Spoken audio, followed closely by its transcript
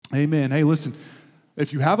Amen. Hey, listen,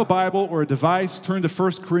 if you have a Bible or a device, turn to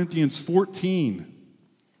 1 Corinthians 14.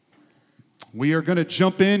 We are going to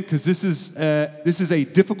jump in because this is a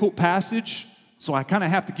difficult passage, so I kind of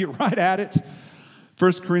have to get right at it.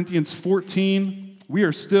 1 Corinthians 14. We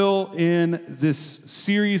are still in this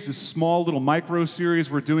series, this small little micro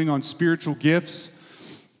series we're doing on spiritual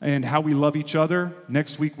gifts and how we love each other.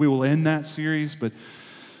 Next week we will end that series, but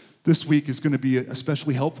this week is going to be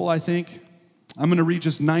especially helpful, I think. I'm going to read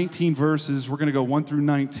just 19 verses. We're going to go 1 through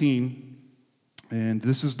 19. And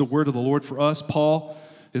this is the word of the Lord for us. Paul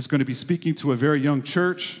is going to be speaking to a very young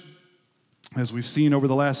church, as we've seen over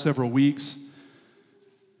the last several weeks.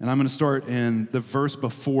 And I'm going to start in the verse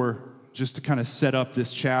before, just to kind of set up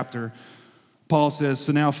this chapter. Paul says,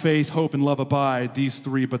 "So now faith, hope, and love abide, these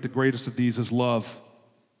three, but the greatest of these is love."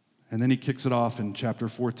 And then he kicks it off in chapter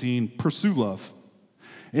 14. "Pursue love,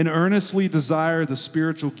 and earnestly desire the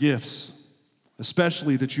spiritual gifts,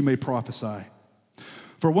 especially that you may prophesy.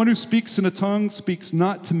 For one who speaks in a tongue speaks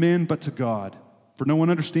not to men but to God, for no one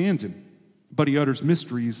understands him, but he utters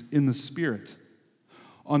mysteries in the Spirit.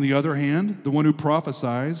 On the other hand, the one who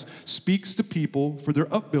prophesies speaks to people for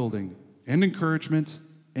their upbuilding and encouragement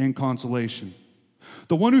and consolation.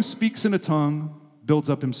 The one who speaks in a tongue builds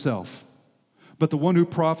up himself, but the one who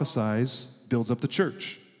prophesies builds up the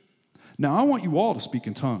church. Now I want you all to speak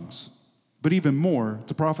in tongues, but even more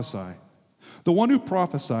to prophesy. The one who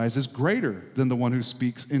prophesies is greater than the one who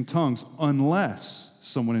speaks in tongues, unless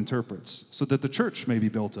someone interprets, so that the church may be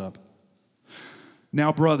built up.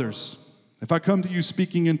 Now, brothers, if I come to you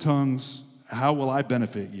speaking in tongues, how will I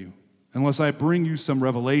benefit you, unless I bring you some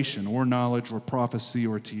revelation or knowledge or prophecy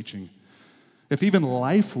or teaching? If even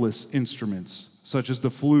lifeless instruments, such as the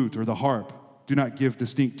flute or the harp, do not give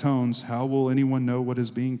distinct tones, how will anyone know what is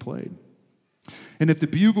being played? And if the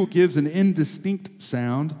bugle gives an indistinct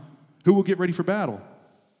sound, who will get ready for battle?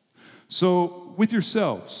 So with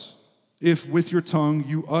yourselves, if with your tongue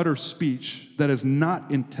you utter speech that is not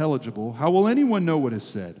intelligible, how will anyone know what is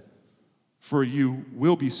said? For you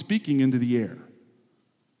will be speaking into the air.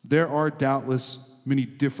 There are doubtless many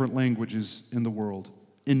different languages in the world,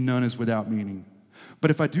 and none is without meaning. But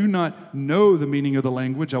if I do not know the meaning of the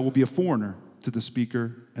language, I will be a foreigner to the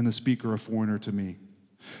speaker, and the speaker a foreigner to me.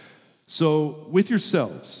 So with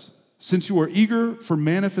yourselves, since you are eager for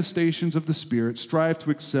manifestations of the Spirit, strive to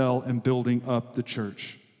excel in building up the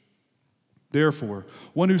church. Therefore,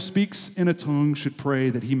 one who speaks in a tongue should pray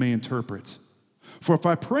that he may interpret. For if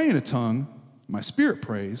I pray in a tongue, my spirit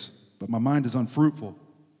prays, but my mind is unfruitful.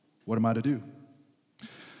 What am I to do?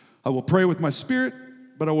 I will pray with my spirit,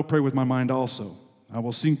 but I will pray with my mind also. I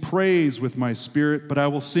will sing praise with my spirit, but I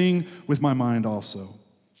will sing with my mind also.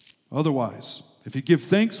 Otherwise, if you give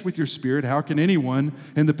thanks with your spirit, how can anyone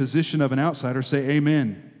in the position of an outsider say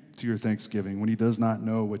amen to your thanksgiving when he does not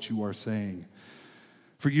know what you are saying?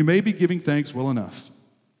 For you may be giving thanks well enough,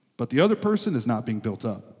 but the other person is not being built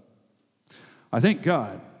up. I thank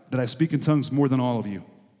God that I speak in tongues more than all of you.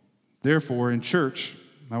 Therefore, in church,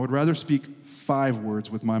 I would rather speak 5 words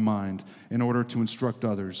with my mind in order to instruct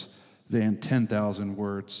others than 10,000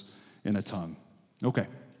 words in a tongue. Okay, I'm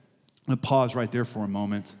going to pause right there for a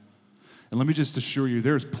moment. And let me just assure you,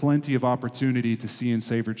 there's plenty of opportunity to see and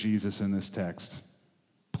savor Jesus in this text.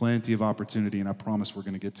 Plenty of opportunity, and I promise we're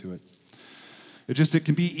going to get to it. It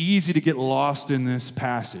can be easy to get lost in this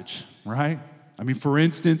passage, right? I mean, for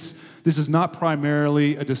instance, this is not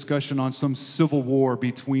primarily a discussion on some civil war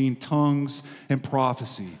between tongues and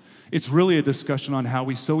prophecy. It's really a discussion on how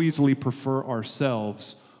we so easily prefer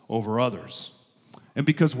ourselves over others. And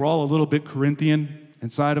because we're all a little bit Corinthian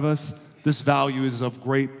inside of us, this value is of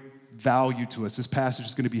great value to us. This passage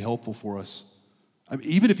is going to be helpful for us. I mean,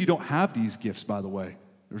 even if you don't have these gifts, by the way,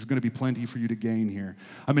 there's going to be plenty for you to gain here.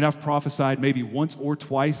 I mean, I've prophesied maybe once or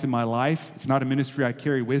twice in my life. It's not a ministry I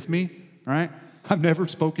carry with me, right? I've never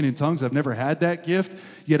spoken in tongues. I've never had that gift,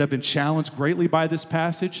 yet I've been challenged greatly by this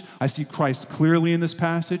passage. I see Christ clearly in this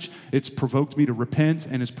passage. It's provoked me to repent,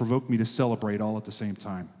 and it's provoked me to celebrate all at the same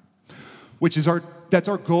time. That's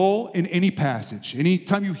our goal in any passage.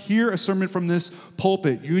 Anytime you hear a sermon from this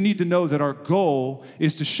pulpit, you need to know that our goal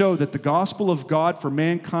is to show that the gospel of God for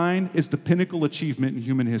mankind is the pinnacle achievement in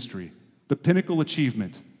human history. The pinnacle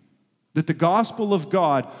achievement. That the gospel of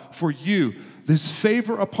God for you, this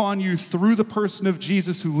favor upon you through the person of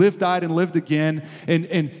Jesus who lived, died, and lived again,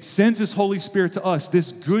 and sends his Holy Spirit to us,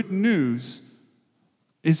 this good news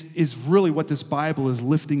is really what this Bible is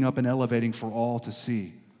lifting up and elevating for all to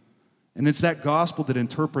see. And it's that gospel that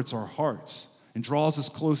interprets our hearts and draws us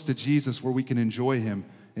close to Jesus where we can enjoy him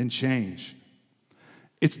and change.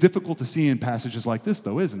 It's difficult to see in passages like this,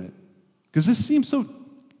 though, isn't it? Because this seems so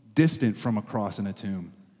distant from a cross and a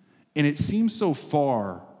tomb. And it seems so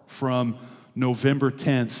far from November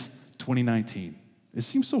 10th, 2019. It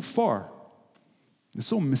seems so far. It's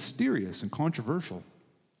so mysterious and controversial.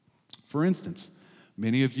 For instance,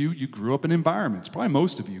 many of you grew up in environments, probably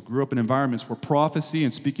most of you grew up in environments where prophecy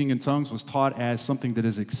and speaking in tongues was taught as something that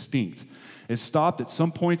is extinct. It stopped at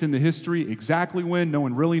some point in the history, exactly when, no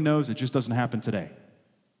one really knows. It just doesn't happen today.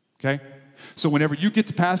 Okay? So whenever you get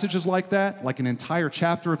to passages like that, like an entire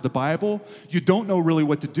chapter of the Bible, you don't know really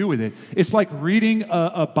what to do with it. It's like reading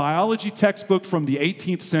a biology textbook from the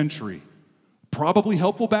 18th century. Probably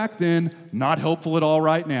helpful back then, not helpful at all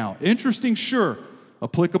right now. Interesting, sure.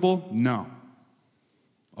 Applicable? No.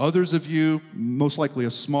 Others of you, most likely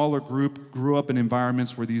a smaller group, grew up in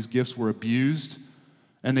environments where these gifts were abused,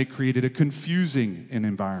 and they created a confusing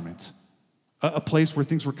environment. A place where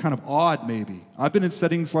things were kind of odd, maybe. I've been in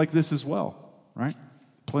settings like this as well, right?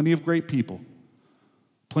 Plenty of great people.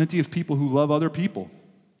 Plenty of people who love other people.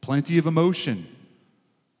 Plenty of emotion.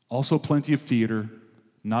 Also plenty of theater.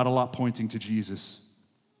 Not a lot pointing to Jesus.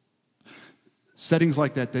 Settings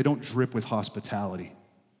like that, they don't drip with hospitality.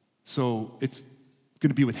 So it's going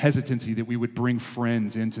to be with hesitancy that we would bring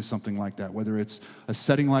friends into something like that, whether it's a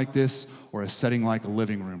setting like this or a setting like a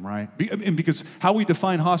living room, right? And because how we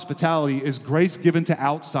define hospitality is grace given to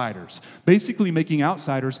outsiders, basically making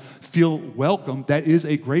outsiders feel welcome. That is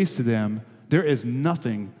a grace to them. There is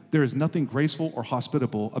nothing graceful or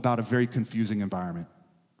hospitable about a very confusing environment,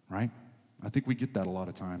 right? I think we get that a lot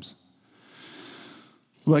of times.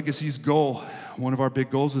 Legacy's goal, one of our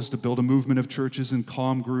big goals, is to build a movement of churches and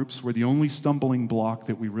calm groups where the only stumbling block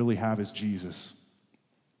that we really have is Jesus.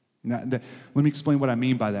 Now, let me explain what I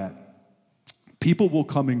mean by that. People will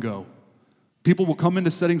come and go. People will come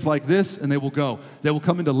into settings like this and they will go. They will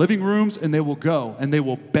come into living rooms and they will go. And they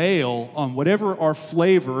will bail on whatever our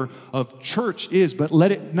flavor of church is. But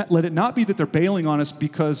let it not be that they're bailing on us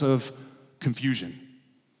because of confusion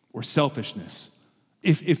or selfishness.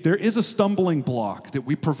 If there is a stumbling block that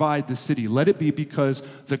we provide the city, let it be because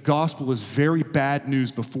the gospel is very bad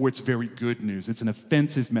news before it's very good news. It's an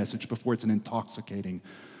offensive message before it's an intoxicating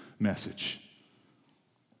message.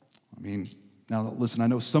 I mean, now listen, I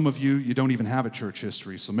know some of you don't even have a church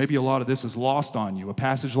history, so maybe a lot of this is lost on you. A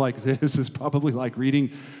passage like this is probably like reading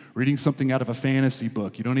something out of a fantasy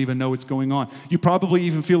book. You don't even know what's going on. You probably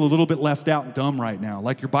even feel a little bit left out and dumb right now,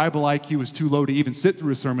 like your Bible IQ is too low to even sit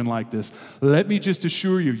through a sermon like this. Let me just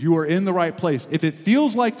assure you, you are in the right place. If it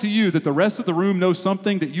feels like to you that the rest of the room knows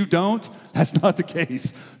something that you don't, that's not the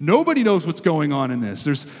case. Nobody knows what's going on in this.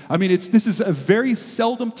 This is a very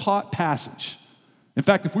seldom taught passage. In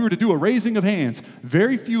fact, if we were to do a raising of hands,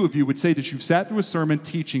 very few of you would say that you've sat through a sermon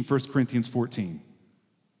teaching 1 Corinthians 14.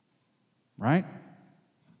 Right?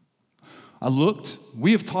 I looked.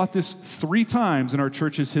 We have taught this 3 times in our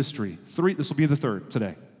church's history. This will be the 3rd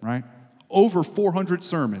today, right? Over 400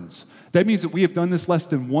 sermons. That means that we have done this less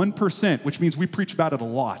than 1%, which means we preach about it a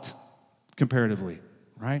lot, comparatively,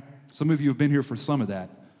 right? Some of you have been here for some of that.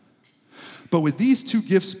 But with these 2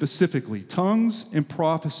 gifts specifically, tongues and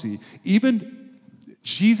prophecy, even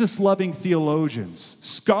Jesus-loving theologians,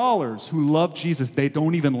 scholars who love Jesus, they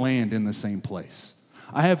don't even land in the same place.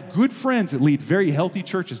 I have good friends that lead very healthy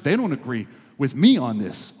churches. They don't agree with me on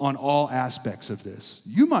this, on all aspects of this.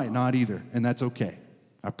 You might not either, and that's okay.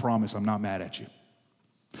 I promise I'm not mad at you.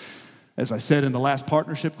 As I said in the last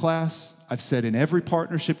partnership class, I've said in every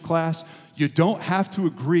partnership class, you don't have to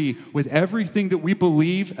agree with everything that we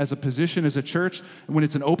believe as a position as a church. And when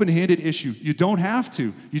it's an open-handed issue, you don't have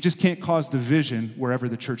to. You just can't cause division wherever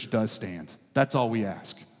the church does stand. That's all we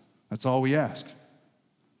ask. That's all we ask.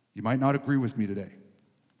 You might not agree with me today.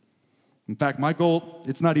 In fact, my goal,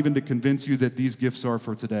 it's not even to convince you that these gifts are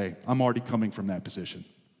for today. I'm already coming from that position,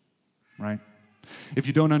 right? If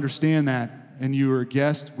you don't understand that and you're a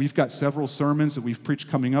guest, we've got several sermons that we've preached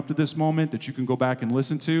coming up to this moment that you can go back and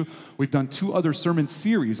listen to. We've done 2 other sermon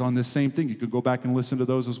series on this same thing. You could go back and listen to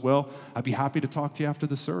those as well. I'd be happy to talk to you after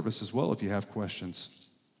the service as well if you have questions.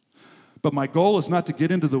 But my goal is not to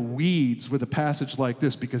get into the weeds with a passage like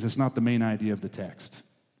this because it's not the main idea of the text.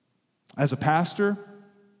 As a pastor,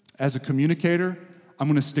 as a communicator, I'm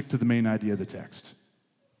going to stick to the main idea of the text,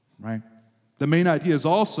 right? The main idea is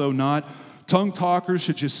also not tongue talkers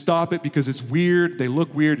should just stop it because it's weird, they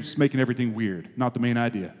look weird, it's making everything weird. Not the main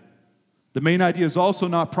idea. The main idea is also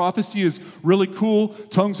not prophecy is really cool,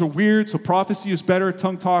 tongues are weird, so prophecy is better,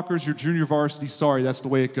 tongue talkers, you're junior varsity, sorry, that's the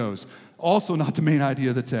way it goes. Also not the main idea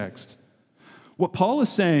of the text. What Paul is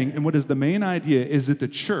saying, and what is the main idea, is that the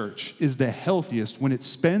church is the healthiest when it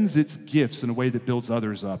spends its gifts in a way that builds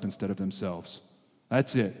others up instead of themselves.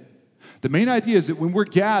 That's it. The main idea is that when we're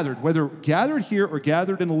gathered, whether gathered here or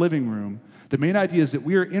gathered in a living room, the main idea is that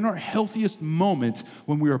we are in our healthiest moment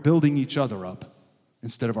when we are building each other up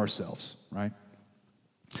instead of ourselves, right?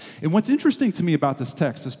 And what's interesting to me about this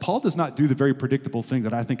text is Paul does not do the very predictable thing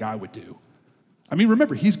that I think I would do. I mean,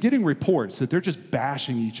 remember, he's getting reports that they're just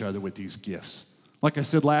bashing each other with these gifts. Like I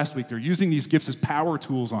said last week, they're using these gifts as power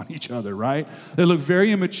tools on each other, right? They look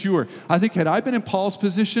very immature. I think had I been in Paul's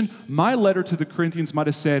position, my letter to the Corinthians might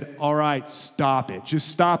have said, all right, stop it. Just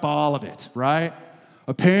stop all of it, right?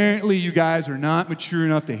 Apparently, you guys are not mature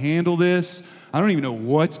enough to handle this. I don't even know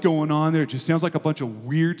what's going on there. It just sounds like a bunch of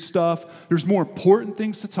weird stuff. There's more important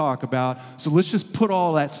things to talk about, so let's just put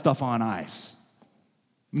all that stuff on ice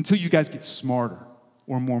until you guys get smarter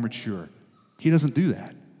or more mature. He doesn't do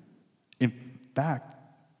that. In fact,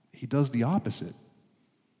 he does the opposite.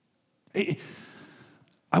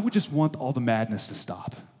 I would just want all the madness to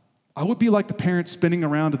stop. I would be like the parent spinning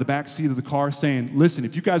around to the back seat of the car saying, listen,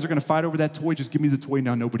 if you guys are going to fight over that toy, just give me the toy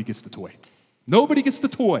now. Nobody gets the toy. Nobody gets the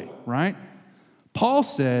toy, right? Paul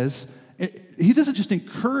says, he doesn't just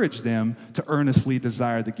encourage them to earnestly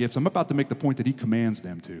desire the gifts. I'm about to make the point that he commands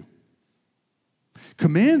them to.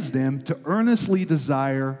 Commands them to earnestly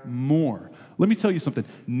desire more. Let me tell you something.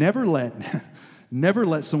 Never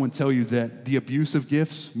let someone tell you that the abuse of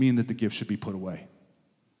gifts mean that the gift should be put away.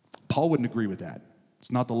 Paul wouldn't agree with that.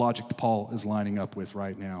 It's not the logic that Paul is lining up with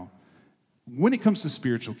right now. When it comes to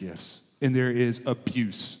spiritual gifts and there is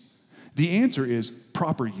abuse, the answer is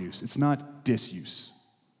proper use. It's not disuse,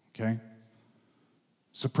 okay?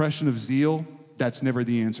 Suppression of zeal, that's never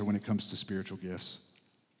the answer when it comes to spiritual gifts.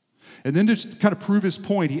 And then to kind of prove his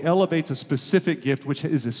point, he elevates a specific gift which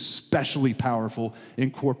is especially powerful in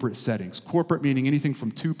corporate settings. Corporate meaning anything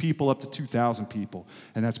from 2 people up to 2,000 people,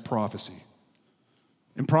 and that's prophecy.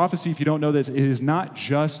 In prophecy, if you don't know this, it is not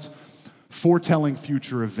just foretelling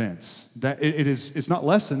future events. It's not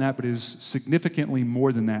less than that, but it is significantly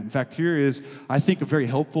more than that. In fact, here is, I think, a very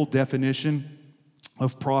helpful definition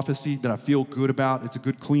of prophecy that I feel good about. It's a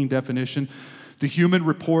good, clean definition. The human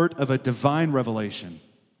report of a divine revelation,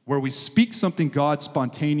 where we speak something God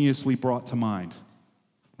spontaneously brought to mind,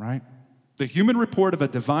 right? The human report of a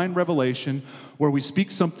divine revelation where we speak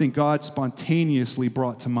something God spontaneously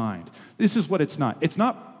brought to mind. This is what it's not. It's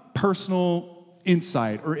not personal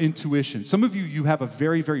insight or intuition. Some of you have a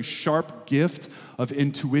very, very sharp gift of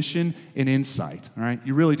intuition and insight, all right?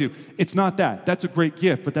 You really do. It's not that. That's a great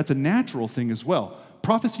gift, but that's a natural thing as well.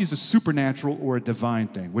 Prophecy is a supernatural or a divine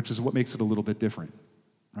thing, which is what makes it a little bit different,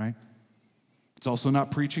 right? It's also not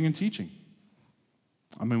preaching and teaching.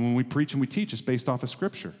 I mean, when we preach and we teach, it's based off of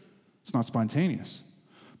Scripture. It's not spontaneous.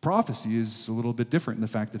 Prophecy is a little bit different in the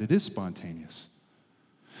fact that it is spontaneous.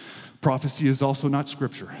 Prophecy is also not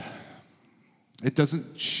Scripture. It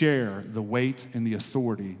doesn't share the weight and the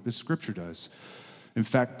authority that Scripture does. In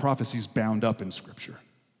fact, prophecy is bound up in Scripture.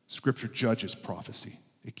 Scripture judges prophecy.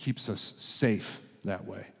 It keeps us safe that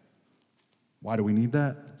way. Why do we need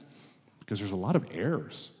that? Because there's a lot of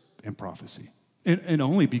errors in prophecy. And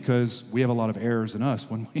only because we have a lot of errors in us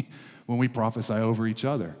when we prophesy over each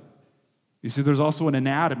other. You see, there's also an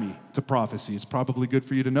anatomy to prophecy. It's probably good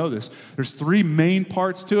for you to know this. There's 3 main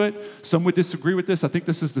parts to it. Some would disagree with this. I think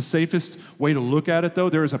this is the safest way to look at it, though.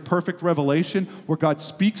 There is a perfect revelation where God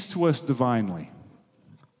speaks to us divinely.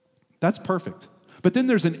 That's perfect. But then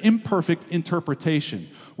there's an imperfect interpretation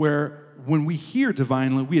where when we hear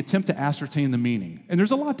divinely, we attempt to ascertain the meaning. And there's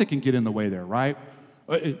a lot that can get in the way there, right?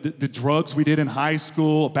 The drugs we did in high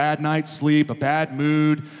school, a bad night's sleep, a bad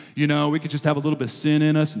mood, we could just have a little bit of sin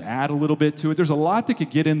in us and add a little bit to it. There's a lot that could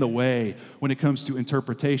get in the way when it comes to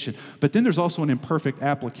interpretation. But then there's also an imperfect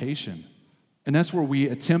application. And that's where we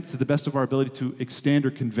attempt to the best of our ability to extend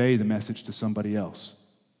or convey the message to somebody else.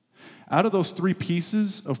 Out of those 3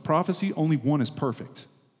 pieces of prophecy, only one is perfect.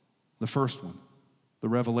 The first one, the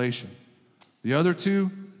revelation. The other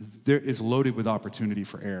 2, there is loaded with opportunity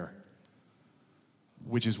for error.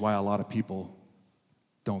 Which is why a lot of people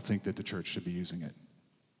don't think that the church should be using it.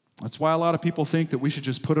 That's why a lot of people think that we should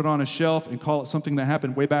just put it on a shelf and call it something that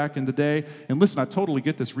happened way back in the day. And listen, I totally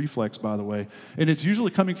get this reflex, by the way. And it's usually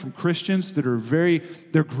coming from Christians that are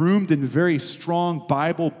they're groomed in a very strong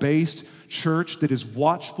Bible-based church that is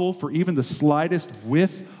watchful for even the slightest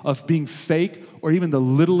whiff of being fake or even the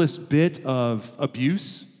littlest bit of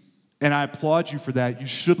abuse. And I applaud you for that. You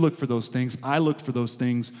should look for those things. I look for those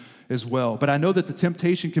things as well. But I know that the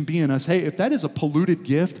temptation can be in us, hey, if that is a polluted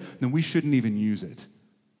gift, then we shouldn't even use it.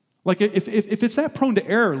 Like, if it's that prone to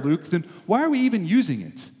error, Luke, then why are we even using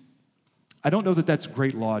it? I don't know that that's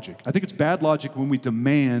great logic. I think it's bad logic when we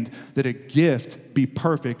demand that a gift be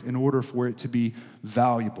perfect in order for it to be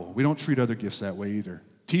valuable. We don't treat other gifts that way either.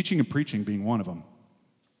 Teaching and preaching being one of them.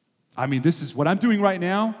 I mean, this is what I'm doing right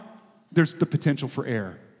now. There's the potential for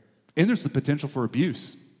error, and there's the potential for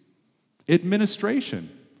abuse. Administration,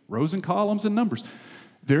 rows and columns and numbers.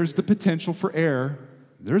 There's the potential for error.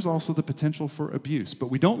 There's also the potential for abuse. But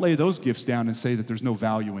we don't lay those gifts down and say that there's no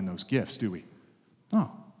value in those gifts, do we?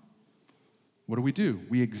 No. What do?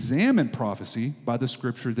 We examine prophecy by the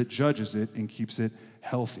scripture that judges it and keeps it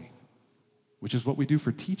healthy, which is what we do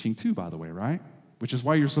for teaching too, by the way, right? Which is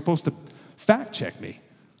why you're supposed to fact check me.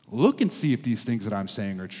 Look and see if these things that I'm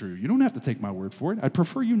saying are true. You don't have to take my word for it. I'd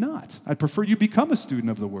prefer you not. I'd prefer you become a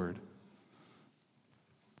student of the word.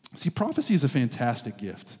 See, prophecy is a fantastic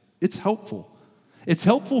gift. It's helpful. It's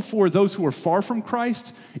helpful for those who are far from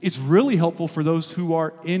Christ. It's really helpful for those who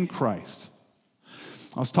are in Christ.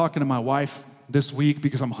 I was talking to my wife this week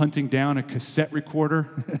because I'm hunting down a cassette recorder.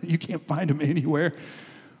 You can't find them anywhere.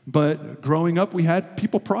 But growing up, we had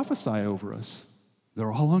people prophesy over us.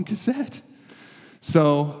 They're all on cassette.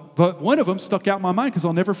 But one of them stuck out in my mind because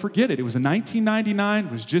I'll never forget it. It was in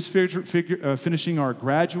 1999. Was just finishing our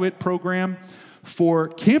graduate program for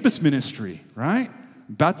campus ministry, right?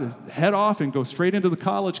 About to head off and go straight into the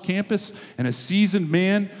college campus, and a seasoned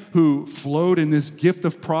man who flowed in this gift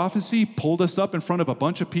of prophecy pulled us up in front of a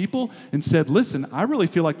bunch of people and said, listen, I really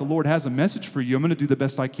feel like the Lord has a message for you. I'm going to do the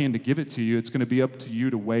best I can to give it to you. It's going to be up to you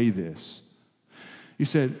to weigh this. He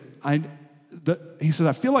said, I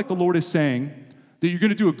feel like the Lord is saying that you're going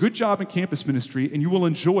to do a good job in campus ministry and you will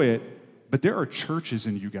enjoy it, but there are churches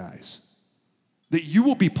in you guys. That you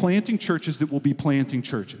will be planting churches that will be planting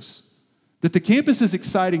churches. That the campus is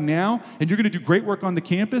exciting now, and you're going to do great work on the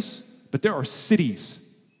campus, but there are cities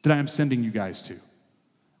that I am sending you guys to.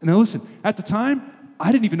 And now listen, at the time,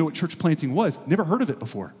 I didn't even know what church planting was. Never heard of it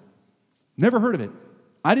before. Never heard of it.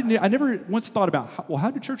 I never once thought about,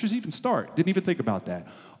 how do churches even start? Didn't even think about that.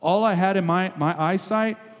 All I had in my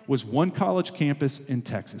eyesight was one college campus in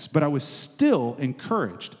Texas. But I was still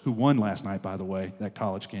encouraged, who won last night, by the way, that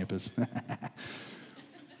college campus.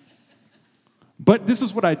 But this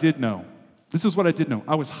is what I did know.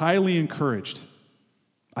 I was highly encouraged.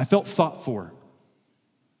 I felt thought for.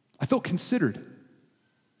 I felt considered.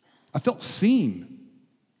 I felt seen,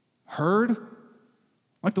 heard,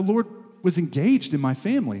 like the Lord was engaged in my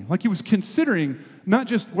family, like he was considering not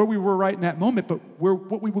just where we were right in that moment, but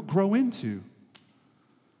what we would grow into.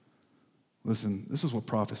 Listen, this is what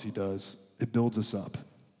prophecy does. It builds us up.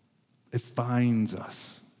 It finds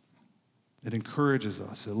us. It encourages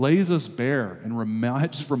us. It lays us bare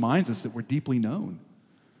and just reminds us that we're deeply known,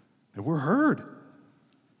 that we're heard,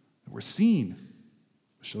 that we're seen.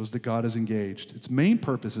 It shows that God is engaged. Its main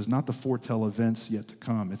purpose is not to foretell events yet to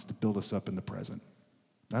come. It's to build us up in the present.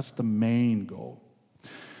 That's the main goal.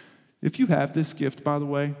 If you have this gift, by the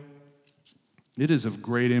way, it is of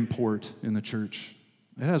great import in the church.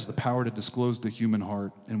 It has the power to disclose the human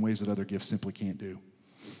heart in ways that other gifts simply can't do.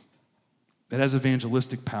 It has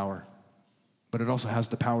evangelistic power, but it also has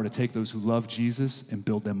the power to take those who love Jesus and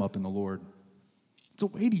build them up in the Lord. It's a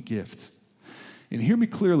weighty gift. And hear me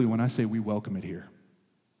clearly when I say we welcome it here.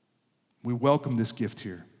 We welcome this gift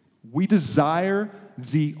here. We desire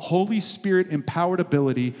the Holy Spirit-empowered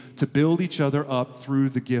ability to build each other up through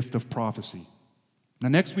the gift of prophecy. Now,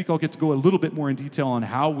 next week, I'll get to go a little bit more in detail on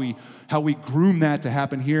how we groom that to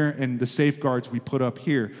happen here and the safeguards we put up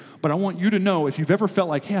here. But I want you to know, if you've ever felt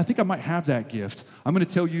like, hey, I think I might have that gift, I'm going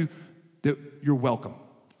to tell you that you're welcome.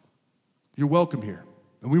 You're welcome here.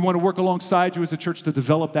 And we want to work alongside you as a church to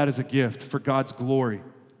develop that as a gift for God's glory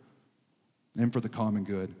and for the common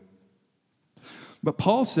good. But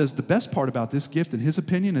Paul says the best part about this gift, in his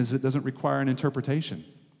opinion, is it doesn't require an interpretation.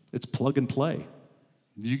 It's plug and play.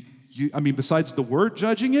 Besides the word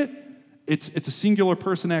judging it, it's a singular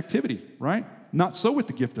person activity, right? Not so with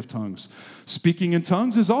the gift of tongues. Speaking in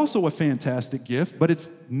tongues is also a fantastic gift, but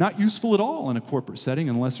it's not useful at all in a corporate setting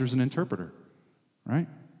unless there's an interpreter, right?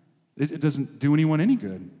 It doesn't do anyone any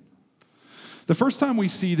good. The first time we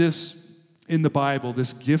see this in the Bible,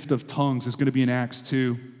 this gift of tongues, is going to be in Acts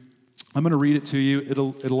 2. I'm going to read it to you.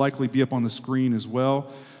 It'll likely be up on the screen as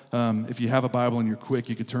well. If you have a Bible and you're quick,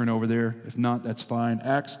 you could turn over there. If not, that's fine.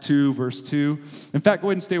 Acts 2, verse 2. In fact, go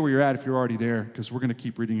ahead and stay where you're at if you're already there, because we're going to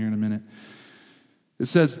keep reading here in a minute. It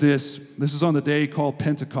says this is on the day called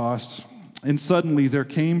Pentecost, and suddenly there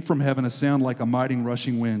came from heaven a sound like a mighty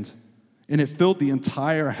rushing wind, and it filled the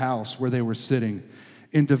entire house where they were sitting.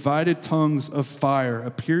 And divided tongues of fire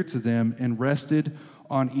appeared to them and rested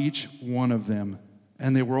on each one of them.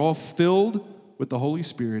 And they were all filled with the Holy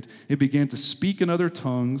Spirit and began to speak in other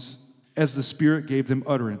tongues as the Spirit gave them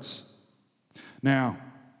utterance. Now,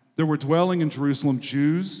 there were dwelling in Jerusalem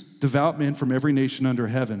Jews, devout men from every nation under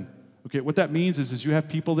heaven. Okay, what that means is you have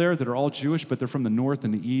people there that are all Jewish, but they're from the north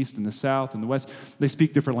and the east and the south and the west. They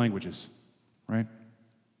speak different languages, right?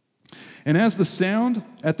 And at this sound,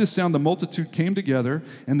 the multitude came together,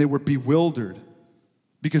 and they were bewildered,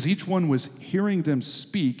 because each one was hearing them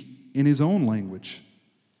speak in his own language.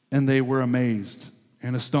 And they were amazed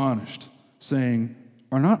and astonished, saying,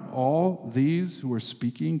 "Are not all these who are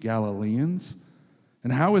speaking Galileans?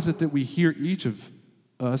 And how is it that we hear each of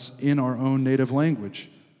us in our own native language?"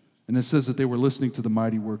 And it says that they were listening to the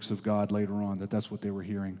mighty works of God later on, that's what they were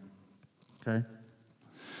hearing. Okay?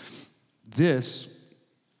 This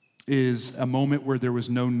is a moment where there was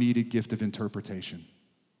no needed gift of interpretation.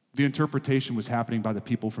 The interpretation was happening by the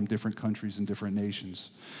people from different countries and different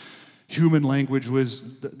nations. Human language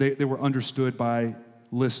they were understood by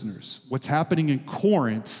listeners. What's happening in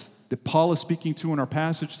Corinth that Paul is speaking to in our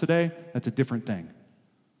passage today, that's a different thing.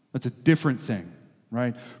 That's a different thing,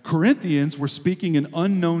 right? Corinthians were speaking in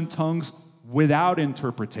unknown tongues without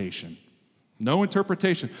interpretation. No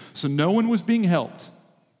interpretation. So no one was being helped.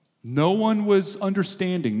 No one was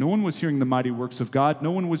understanding. No one was hearing the mighty works of God.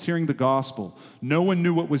 No one was hearing the gospel. No one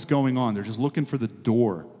knew what was going on. They're just looking for the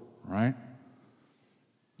door, right?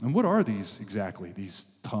 And what are these exactly, these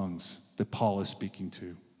tongues that Paul is speaking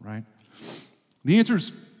to, right? The answer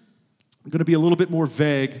is going to be a little bit more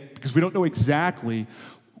vague because we don't know exactly.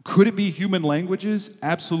 Could it be human languages?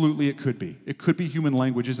 Absolutely it could be. It could be human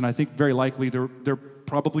languages, and I think very likely there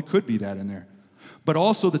probably could be that in there. But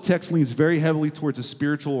also the text leans very heavily towards a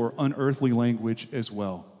spiritual or unearthly language as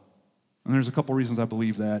well. And there's a couple reasons I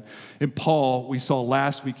believe that. In Paul, we saw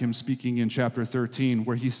last week him speaking in chapter 13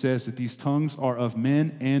 where he says that these tongues are of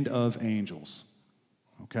men and of angels.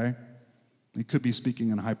 Okay? He could be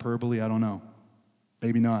speaking in hyperbole, I don't know.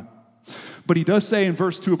 Maybe not. But he does say in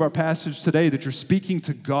verse 2 of our passage today that you're speaking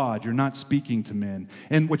to God, you're not speaking to men.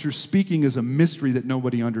 And what you're speaking is a mystery that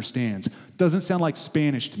nobody understands. Doesn't sound like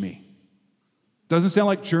Spanish to me. Doesn't sound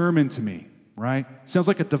like German to me, right? Sounds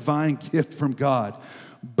like a divine gift from God.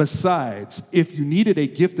 Besides, if you needed a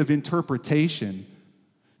gift of interpretation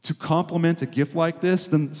to complement a gift like this,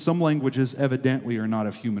 then some languages evidently are not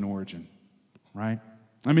of human origin, right?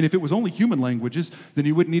 I mean, if it was only human languages, then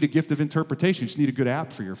you wouldn't need a gift of interpretation. You just need a good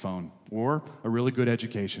app for your phone or a really good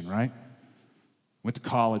education, right? Went to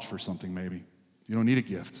college for something maybe. You don't need a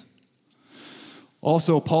gift.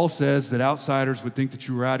 Also, Paul says that outsiders would think that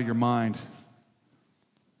you were out of your mind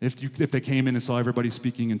if they came in and saw everybody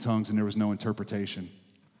speaking in tongues and there was no interpretation.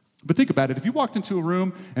 But think about it. If you walked into a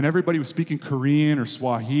room and everybody was speaking Korean or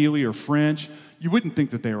Swahili or French, you wouldn't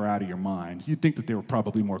think that they were out of your mind. You'd think that they were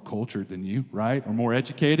probably more cultured than you, right? Or more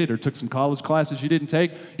educated or took some college classes you didn't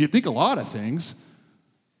take. You'd think a lot of things,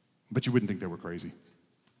 but you wouldn't think they were crazy.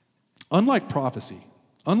 Unlike prophecy,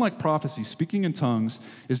 speaking in tongues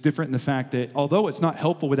is different in the fact that although it's not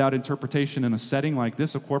helpful without interpretation in a setting like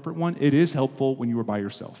this, a corporate one, it is helpful when you are by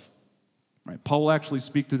yourself. Right? Paul will actually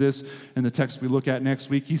speak to this in the text we look at next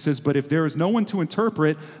week. He says, "But if there is no one to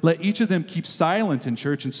interpret, let each of them keep silent in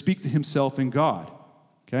church and speak to himself and God."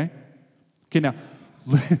 Okay, now,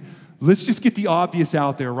 let's just get the obvious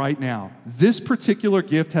out there right now. This particular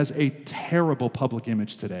gift has a terrible public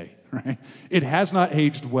image today, right? It has not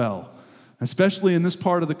aged well, especially in this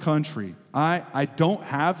part of the country. I don't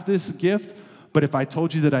have this gift, but if I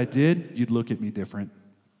told you that I did, you'd look at me different.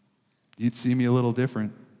 You'd see me a little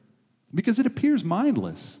different. Because it appears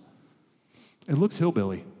mindless. It looks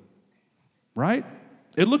hillbilly, right?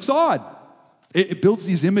 It looks odd. It builds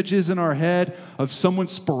these images in our head of someone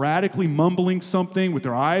sporadically mumbling something with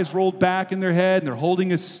their eyes rolled back in their head and they're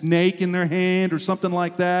holding a snake in their hand or something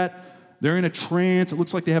like that. They're in a trance. It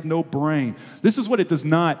looks like they have no brain. This is what it does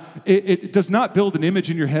not. It does not build an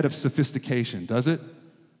image in your head of sophistication, does it?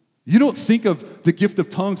 You don't think of the gift of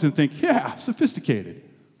tongues and think, yeah, sophisticated.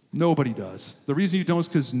 Nobody does. The reason you don't is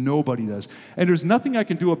because nobody does. And there's nothing I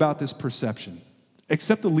can do about this perception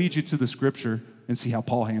except to lead you to the scripture and see how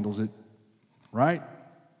Paul handles it, right?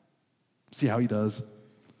 See how he does.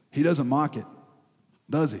 He doesn't mock it,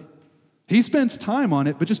 does he? He spends time on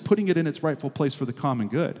it, but just putting it in its rightful place for the common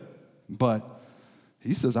good. But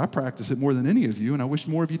he says, I practice it more than any of you, and I wish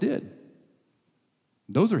more of you did.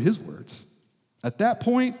 Those are his words. At that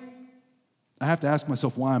point, I have to ask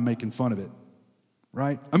myself why I'm making fun of it.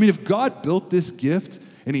 Right? I mean, if God built this gift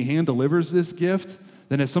and he hand delivers this gift,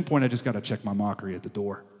 then at some point I just got to check my mockery at the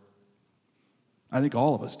door. I think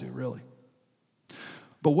all of us do, really.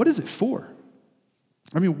 But what is it for?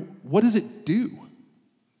 I mean, what does it do?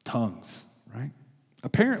 Tongues, right?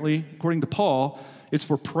 Apparently, according to Paul, it's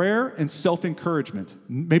for prayer and self-encouragement.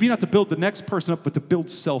 Maybe not to build the next person up, but to build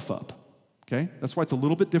self up. Okay? That's why it's a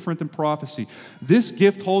little bit different than prophecy. This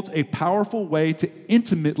gift holds a powerful way to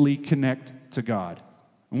intimately connect to God.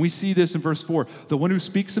 And we see this in verse 4. The one who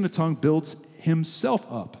speaks in a tongue builds himself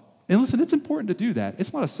up. And listen, it's important to do that.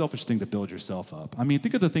 It's not a selfish thing to build yourself up. I mean,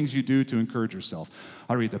 think of the things you do to encourage yourself.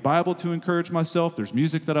 I read the Bible to encourage myself. There's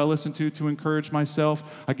music that I listen to encourage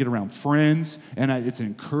myself. I get around friends, and it's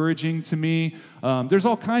encouraging to me. There's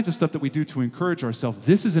all kinds of stuff that we do to encourage ourselves.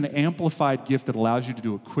 This is an amplified gift that allows you to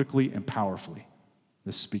do it quickly and powerfully,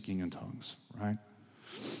 this speaking in tongues, right?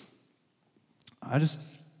 I just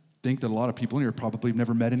think that a lot of people in here probably have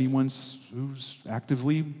never met anyone who's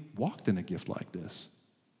actively walked in a gift like this.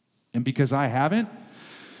 And because I haven't,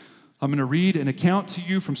 I'm going to read an account to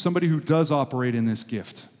you from somebody who does operate in this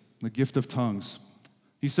gift, the gift of tongues.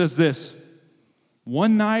 He says this: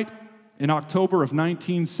 one night in October of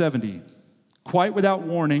 1970, quite without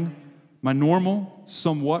warning, my normal,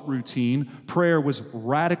 somewhat routine prayer was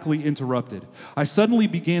radically interrupted. I suddenly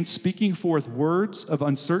began speaking forth words of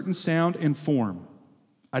uncertain sound and form.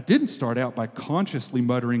 I didn't start out by consciously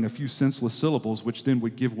muttering a few senseless syllables, which then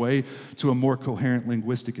would give way to a more coherent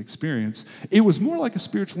linguistic experience. It was more like a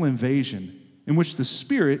spiritual invasion in which the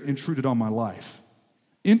Spirit intruded on my life,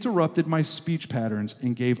 interrupted my speech patterns,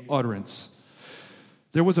 and gave utterance.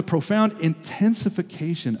 There was a profound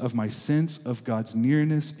intensification of my sense of God's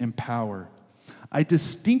nearness and power. I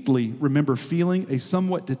distinctly remember feeling a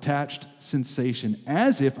somewhat detached sensation,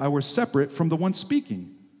 as if I were separate from the one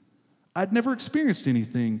speaking. I'd never experienced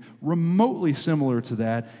anything remotely similar to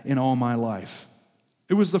that in all my life.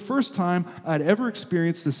 It was the first time I'd ever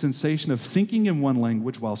experienced the sensation of thinking in one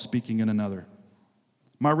language while speaking in another.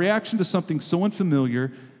 My reaction to something so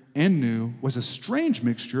unfamiliar and new was a strange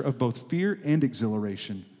mixture of both fear and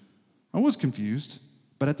exhilaration. I was confused,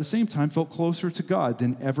 but at the same time felt closer to God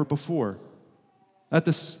than ever before. At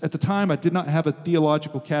the time, I did not have a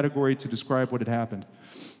theological category to describe what had happened.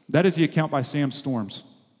 That is the account by Sam Storms,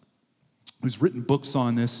 who's written books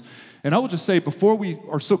on this. And I will just say, before we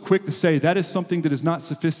are so quick to say that is something that is not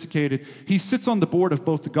sophisticated, he sits on the board of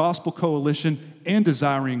both the Gospel Coalition and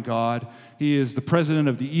Desiring God. He is the president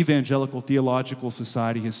of the Evangelical Theological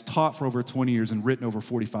Society. He has taught for over 20 years and written over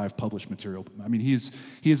 45 published material. I mean, he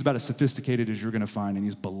is about as sophisticated as you're going to find, and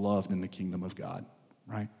he's beloved in the kingdom of God,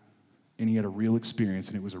 right? And he had a real experience,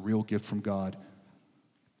 and it was a real gift from God.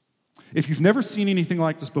 If you've never seen anything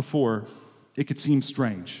like this before, it could seem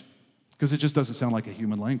strange, because it just doesn't sound like a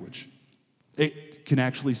human language. It can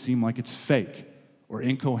actually seem like it's fake or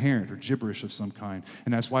incoherent or gibberish of some kind.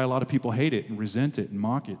 And that's why a lot of people hate it and resent it and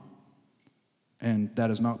mock it. And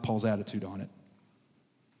that is not Paul's attitude on it.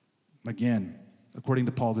 Again, according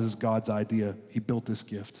to Paul, this is God's idea. He built this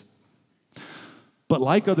gift. But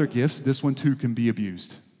like other gifts, this one too can be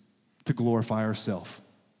abused to glorify ourselves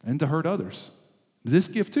and to hurt others. This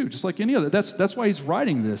gift too, just like any other. That's why he's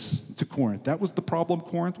writing this to Corinth. That was the problem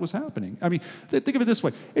Corinth was happening. I mean, think of it this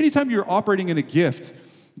way. Anytime you're operating in a gift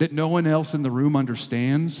that no one else in the room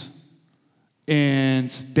understands,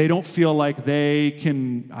 and they don't feel like they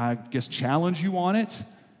can, I guess, challenge you on it,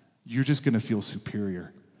 you're just going to feel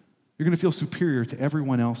superior. You're going to feel superior to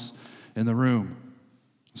everyone else in the room.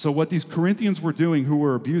 So what these Corinthians were doing, who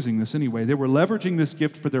were abusing this anyway, they were leveraging this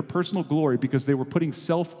gift for their personal glory because they were putting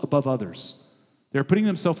self above others. They're putting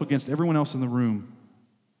themselves against everyone else in the room.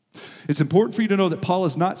 It's important for you to know that Paul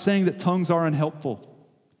is not saying that tongues are unhelpful.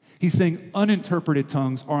 He's saying uninterpreted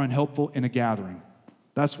tongues are unhelpful in a gathering.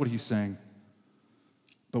 That's what he's saying.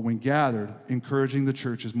 But when gathered, encouraging the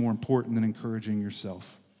church is more important than encouraging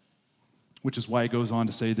yourself, which is why he goes on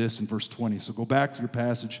to say this in verse 20. So go back to your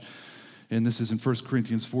passage, and this is in 1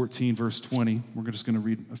 Corinthians 14, verse 20. We're just going to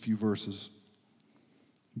read a few verses.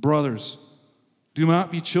 Brothers, do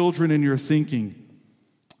not be children in your thinking.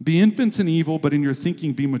 Be infants in evil, but in your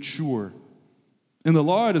thinking be mature. In the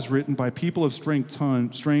law it is written, by people of strange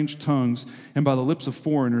tongues and by the lips of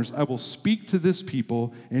foreigners, I will speak to this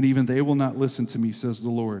people, and even they will not listen to me, says the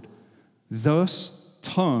Lord. Thus,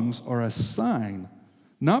 tongues are a sign,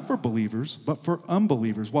 not for believers, but for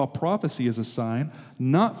unbelievers, while prophecy is a sign,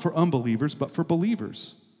 not for unbelievers, but for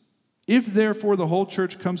believers. If therefore the whole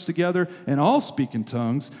church comes together and all speak in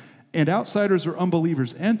tongues, and outsiders or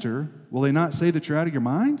unbelievers enter, will they not say that you're out of your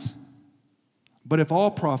minds? But if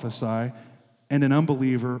all prophesy, and an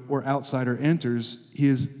unbeliever or outsider enters, he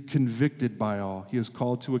is convicted by all. He is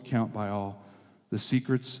called to account by all. The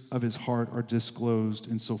secrets of his heart are disclosed,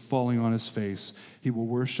 and so falling on his face, he will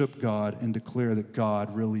worship God and declare that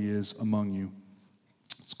God really is among you.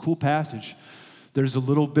 It's a cool passage. There's a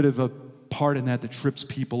little bit of a part in that trips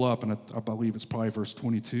people up, and I believe it's probably verse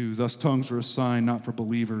 22. Thus tongues are a sign not for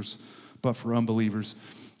believers, but for unbelievers.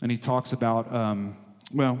 And he talks about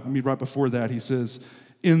Right before that, he says,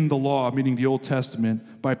 in the law, meaning the Old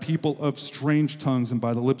Testament, by people of strange tongues and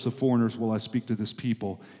by the lips of foreigners will I speak to this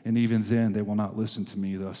people, and even then they will not listen to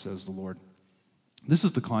me, thus says the Lord. This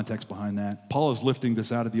is the context behind that. Paul is lifting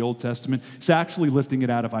this out of the Old Testament. He's actually lifting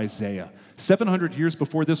it out of Isaiah. 700 years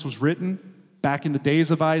before this was written, back in the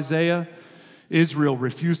days of Isaiah, Israel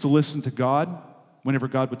refused to listen to God whenever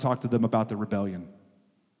God would talk to them about their rebellion.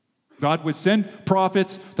 God would send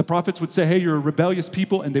prophets. The prophets would say, hey, you're a rebellious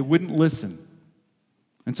people, and they wouldn't listen.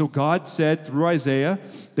 And so God said through Isaiah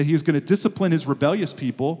that he was going to discipline his rebellious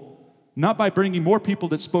people, not by bringing more people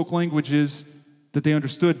that spoke languages that they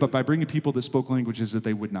understood, but by bringing people that spoke languages that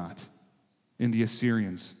they would not. In the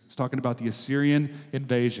Assyrians. He's talking about the Assyrian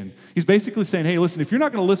invasion. He's basically saying, hey, listen, if you're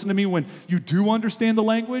not going to listen to me when you do understand the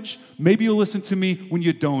language, maybe you'll listen to me when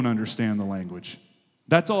you don't understand the language.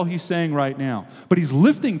 That's all he's saying right now. But he's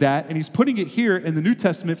lifting that and he's putting it here in the New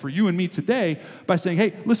Testament for you and me today by saying,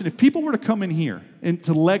 hey, listen, if people were to come in here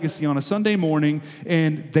into Legacy on a Sunday morning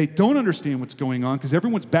and they don't understand what's going on because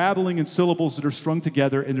everyone's babbling in syllables that are strung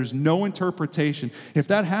together and there's no interpretation, if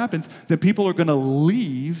that happens, then people are going to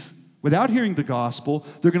leave without hearing the gospel.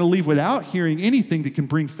 They're going to leave without hearing anything that can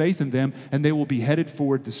bring faith in them, and they will be headed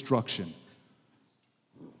for destruction.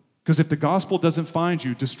 Because if the gospel doesn't find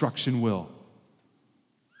you, destruction will.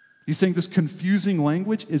 He's saying this confusing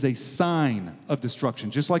language is a sign of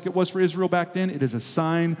destruction. Just like it was for Israel back then, it is a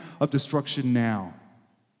sign of destruction now.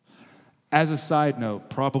 As a side note,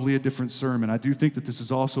 probably a different sermon, I do think that this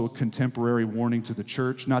is also a contemporary warning to the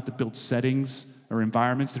church not to build settings or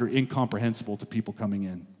environments that are incomprehensible to people coming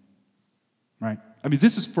in. Right?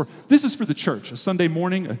 This is for the church. A Sunday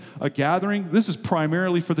morning, a gathering, this is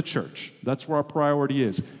primarily for the church. That's where our priority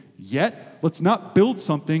is. Yet, let's not build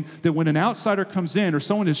something that when an outsider comes in or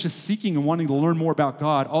someone is just seeking and wanting to learn more about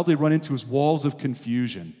God, all they run into is walls of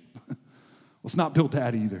confusion. Let's not build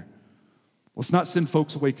that either. Let's not send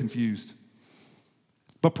folks away confused.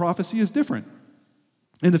 But prophecy is different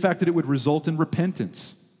in the fact that it would result in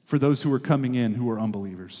repentance for those who are coming in who are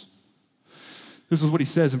unbelievers. This is what he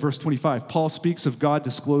says in verse 25. Paul speaks of God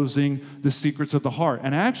disclosing the secrets of the heart.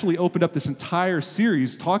 And I actually opened up this entire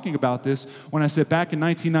series talking about this when I said back in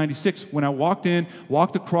 1996, when I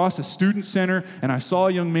walked across a student center, and I saw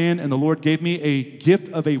a young man, and the Lord gave me a gift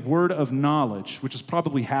of a word of knowledge, which is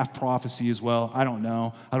probably half prophecy as well. I don't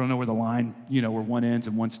know. I don't know where the line, where one ends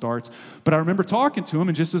and one starts. But I remember talking to him,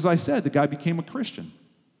 and just as I said, the guy became a Christian.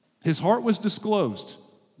 His heart was disclosed.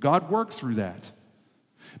 God worked through that.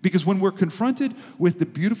 Because when we're confronted with the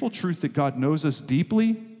beautiful truth that God knows us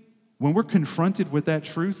deeply, when we're confronted with that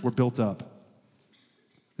truth, we're built up.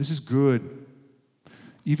 This is good.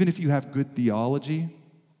 Even if you have good theology,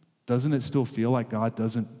 doesn't it still feel like God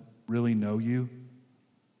doesn't really know you?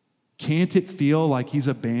 Can't it feel like he's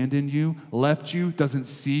abandoned you, left you, doesn't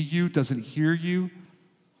see you, doesn't hear you?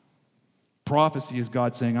 Prophecy is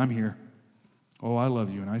God saying, I'm here. Oh, I love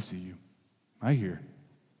you and I see you. I hear.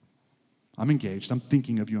 I'm engaged. I'm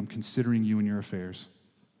thinking of you. I'm considering you and your affairs.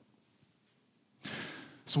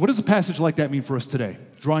 So what does a passage like that mean for us today?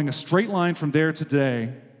 Drawing a straight line from there to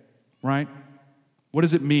today, right? What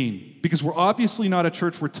does it mean? Because we're obviously not a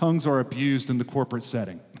church where tongues are abused in the corporate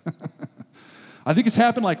setting. I think it's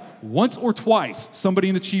happened like once or twice. Somebody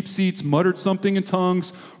in the cheap seats muttered something in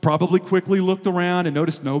tongues, probably quickly looked around and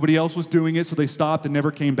noticed nobody else was doing it, so they stopped and never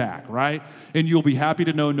came back, right? And you'll be happy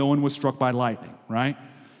to know no one was struck by lightning, right?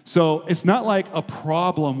 So it's not like a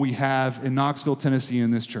problem we have in Knoxville, Tennessee in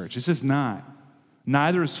this church. It's just not.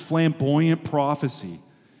 Neither is flamboyant prophecy.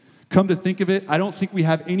 Come to think of it, I don't think we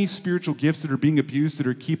have any spiritual gifts that are being abused that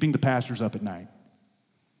are keeping the pastors up at night.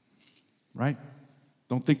 Right?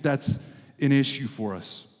 Don't think that's an issue for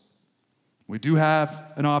us. We do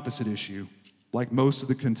have an opposite issue, like most of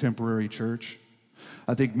the contemporary church.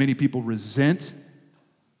 I think many people resent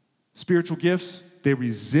spiritual gifts. They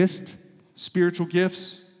resist spiritual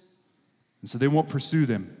gifts. And so they won't pursue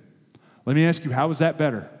them. Let me ask you, how is that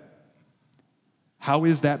better? How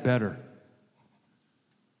is that better?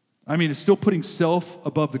 It's still putting self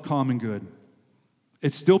above the common good.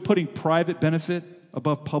 It's still putting private benefit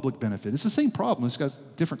above public benefit. It's the same problem. It's got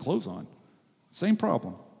different clothes on. Same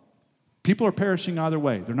problem. People are perishing either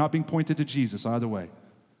way. They're not being pointed to Jesus either way.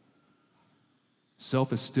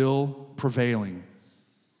 Self is still prevailing.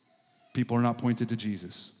 People are not pointed to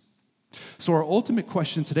Jesus. So our ultimate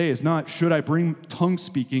question today is not, should I bring tongue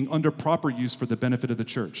speaking under proper use for the benefit of the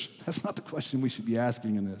church? That's not the question we should be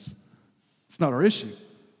asking in this. It's not our issue.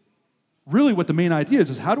 Really what the main idea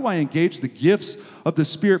is how do I engage the gifts of the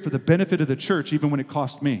Spirit for the benefit of the church even when it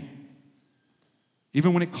cost me?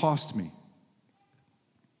 Even when it cost me.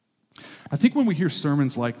 I think when we hear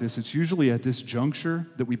sermons like this, it's usually at this juncture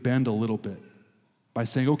that we bend a little bit by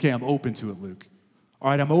saying, okay, I'm open to it, Luke. All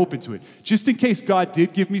right, I'm open to it. Just in case God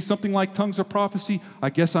did give me something like tongues of prophecy, I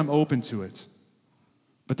guess I'm open to it.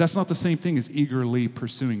 But that's not the same thing as eagerly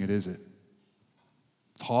pursuing it, is it?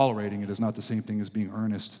 Tolerating it is not the same thing as being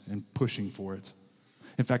earnest and pushing for it.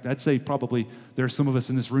 In fact, I'd say probably there are some of us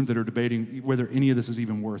in this room that are debating whether any of this is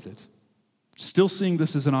even worth it. Still seeing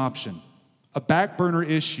this as an option, a back burner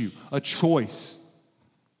issue, a choice.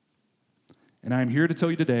 And I'm here to tell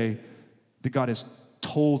you today that God has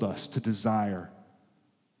told us to desire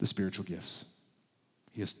the spiritual gifts.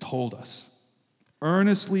 He has told us.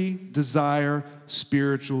 Earnestly desire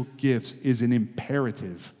spiritual gifts is an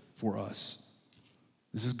imperative for us.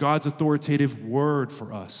 This is God's authoritative word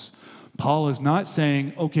for us. Paul is not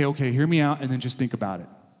saying, okay, hear me out, and then just think about it.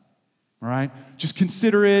 All right? Just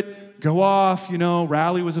consider it, go off,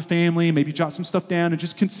 rally as a family, maybe jot some stuff down, and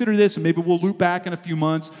just consider this, and maybe we'll loop back in a few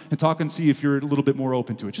months and talk and see if you're a little bit more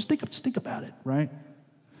open to it. Just think about it, right?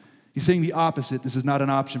 He's saying the opposite. This is not an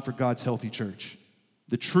option for God's healthy church.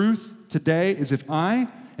 The truth today is if I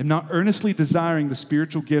am not earnestly desiring the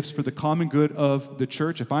spiritual gifts for the common good of the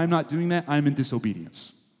church, if I'm not doing that, I'm in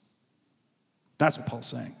disobedience. That's what Paul's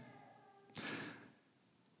saying.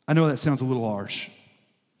 I know that sounds a little harsh,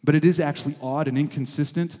 but it is actually odd and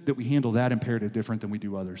inconsistent that we handle that imperative different than we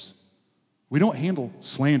do others. We don't handle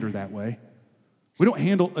slander that way. We don't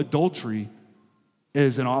handle adultery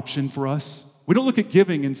as an option for us. We don't look at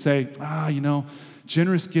giving and say,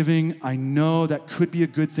 generous giving, I know that could be a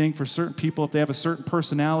good thing for certain people if they have a certain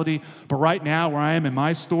personality, but right now where I am in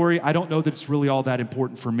my story, I don't know that it's really all that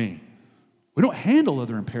important for me. We don't handle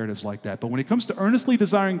other imperatives like that, but when it comes to earnestly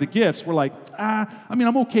desiring the gifts, we're like,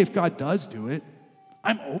 I'm okay if God does do it.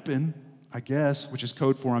 I'm open, I guess, which is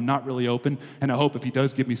code for I'm not really open, and I hope if he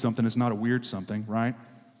does give me something, it's not a weird something, right?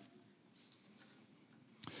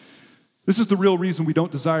 This is the real reason we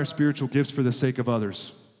don't desire spiritual gifts for the sake of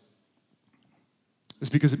others.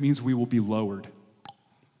 It's because it means we will be lowered,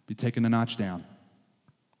 be taken a notch down,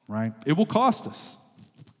 right? It will cost us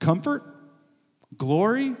comfort,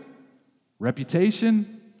 glory,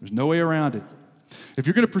 reputation. There's no way around it. If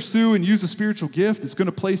you're going to pursue and use a spiritual gift, it's going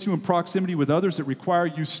to place you in proximity with others that require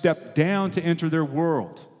you step down to enter their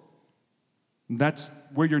world. And that's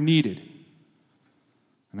where you're needed.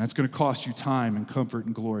 And that's going to cost you time and comfort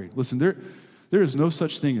and glory. Listen, there is no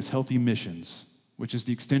such thing as healthy missions, which is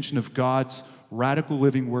the extension of God's radical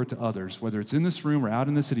living word to others. Whether it's in this room or out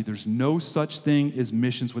in the city, there's no such thing as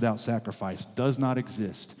missions without sacrifice. It does not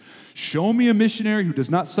exist. Show me a missionary who does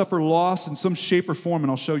not suffer loss in some shape or form, and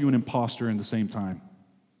I'll show you an imposter in the same time.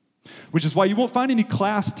 Which is why you won't find any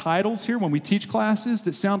class titles here when we teach classes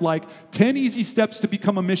that sound like 10 easy steps to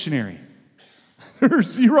become a missionary. There are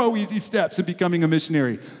 0 easy steps in becoming a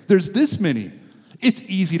missionary. There's this many. It's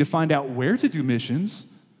easy to find out where to do missions.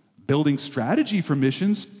 Building strategy for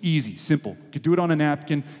missions, easy, simple. You could do it on a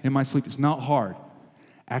napkin in my sleep. It's not hard.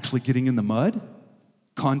 Actually getting in the mud,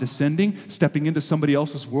 condescending, stepping into somebody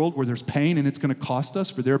else's world where there's pain and it's going to cost us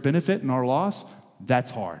for their benefit and our loss, that's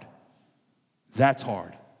hard. That's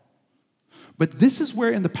hard. But this is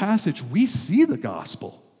where in the passage we see the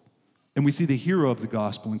gospel. And we see the hero of the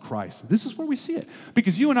gospel in Christ. This is where we see it.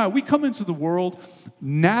 Because you and I, we come into the world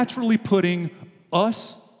naturally putting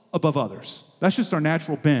us above others. That's just our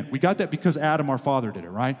natural bent. We got that because Adam, our father, did it,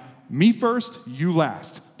 right? Me first, you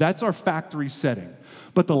last. That's our factory setting.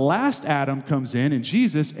 But the last Adam comes in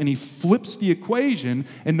Jesus, and he flips the equation,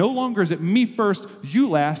 and no longer is it me first, you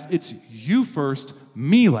last. It's you first,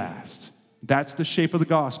 me last. That's the shape of the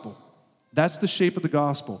gospel. That's the shape of the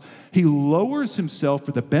gospel. He lowers himself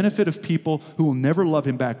for the benefit of people who will never love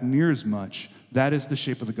him back near as much. That is the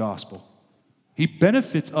shape of the gospel. He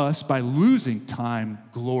benefits us by losing time,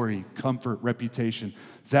 glory, comfort, reputation.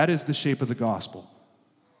 That is the shape of the gospel.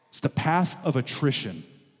 It's the path of attrition.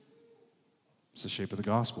 It's the shape of the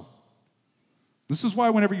gospel. This is why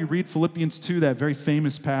whenever you read Philippians 2, that very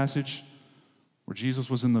famous passage where Jesus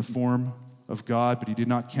was in the form of God, but he did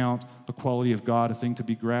not count equality of God a thing to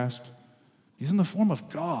be grasped. He's in the form of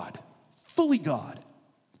God, fully God.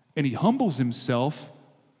 And he humbles himself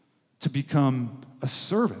to become a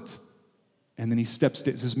servant. And then he steps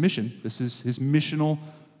down. This is his mission. This is his missional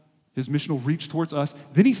reach towards us.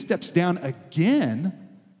 Then he steps down again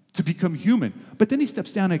to become human. But then he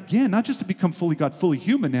steps down again, not just to become fully God, fully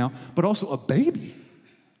human now, but also a baby.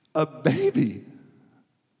 A baby.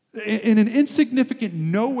 In an insignificant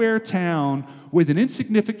nowhere town with an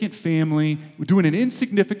insignificant family, doing an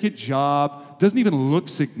insignificant job, doesn't even look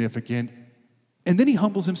significant. And then he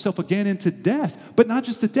humbles himself again into death. But not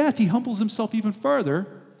just to death, he humbles himself even further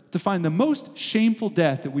to find the most shameful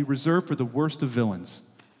death that we reserve for the worst of villains.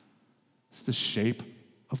 It's the shape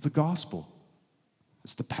of the gospel.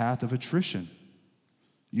 It's the path of attrition.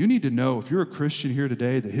 You need to know, if you're a Christian here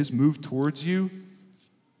today, that his move towards you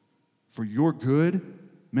for your good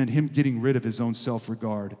meant him getting rid of his own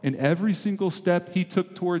self-regard. And every single step he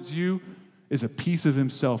took towards you is a piece of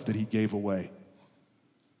himself that he gave away.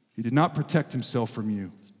 He did not protect himself from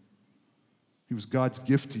you. He was God's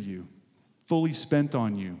gift to you, fully spent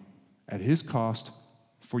on you at his cost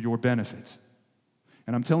for your benefit.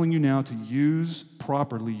 And I'm telling you now, to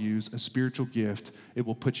properly use a spiritual gift, it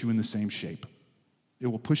will put you in the same shape. It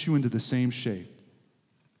will push you into the same shape.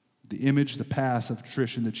 The image, the path of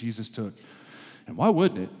attrition that Jesus took. And why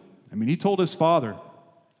wouldn't it? I mean, he told his Father,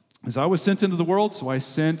 as I was sent into the world, so I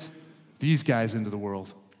sent these guys into the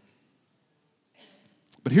world.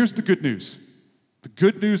 But here's the good news. The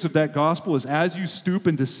good news of that gospel is as you stoop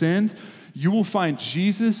and descend, you will find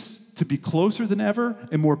Jesus to be closer than ever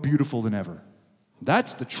and more beautiful than ever.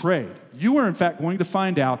 That's the trade. You are, in fact, going to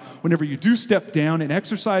find out whenever you do step down and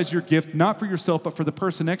exercise your gift, not for yourself, but for the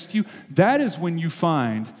person next to you, that is when you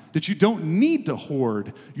find that you don't need to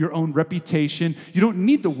hoard your own reputation. You don't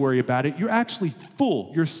need to worry about it. You're actually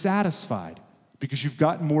full. You're satisfied because you've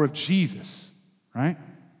gotten more of Jesus, right?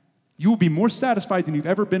 You will be more satisfied than you've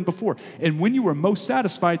ever been before. And when you are most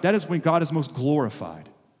satisfied, that is when God is most glorified.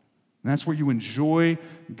 And that's where you enjoy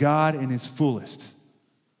God in his fullest.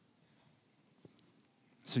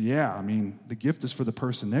 So yeah, I mean, the gift is for the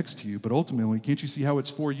person next to you, but ultimately, can't you see how it's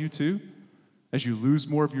for you too? As you lose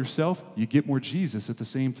more of yourself, you get more Jesus at the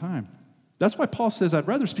same time. That's why Paul says, I'd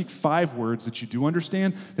rather speak 5 words that you do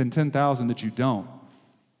understand than 10,000 that you don't.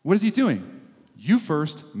 What is he doing? You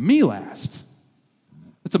first, me last.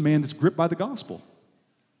 That's a man that's gripped by the gospel.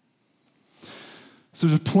 So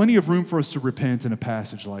there's plenty of room for us to repent in a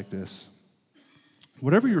passage like this.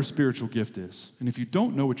 Whatever your spiritual gift is, and if you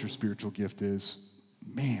don't know what your spiritual gift is,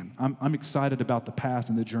 man, I'm excited about the path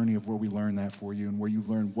and the journey of where we learn that for you and where you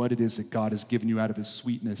learn what it is that God has given you out of his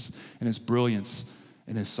sweetness and his brilliance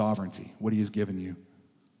and his sovereignty, what he has given you.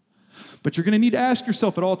 But you're going to need to ask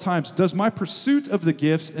yourself at all times, does my pursuit of the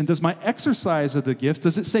gifts and does my exercise of the gift,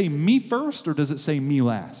 does it say me first or does it say me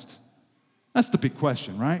last? That's the big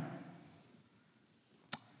question, right?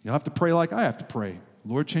 You'll have to pray like I have to pray.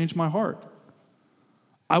 Lord, change my heart.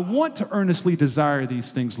 I want to earnestly desire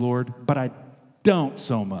these things, Lord, but I don't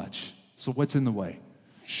so much. So what's in the way?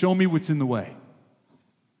 Show me what's in the way.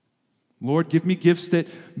 Lord, give me gifts that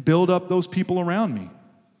build up those people around me.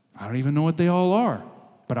 I don't even know what they all are,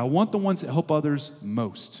 but I want the ones that help others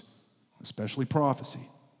most, especially prophecy,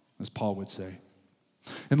 as Paul would say.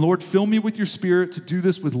 And Lord, fill me with your Spirit to do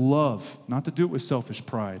this with love, not to do it with selfish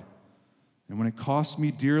pride. And when it costs me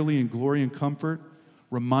dearly in glory and comfort,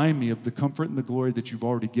 remind me of the comfort and the glory that you've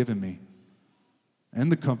already given me, and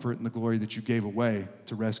the comfort and the glory that you gave away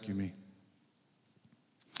to rescue me.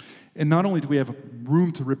 And not only do we have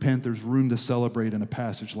room to repent, there's room to celebrate in a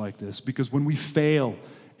passage like this. Because when we fail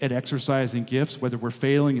at exercising gifts, whether we're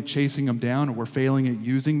failing at chasing them down or we're failing at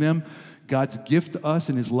using them, God's gift to us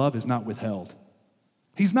and his love is not withheld.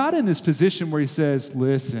 He's not in this position where he says,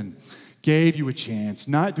 listen, gave you a chance,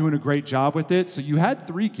 not doing a great job with it. So you had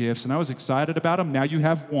 3 gifts and I was excited about them. Now you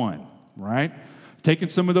have 1, right? Taking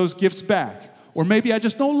some of those gifts back. Or maybe I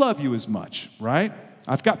just don't love you as much, right?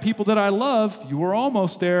 I've got people that I love. You were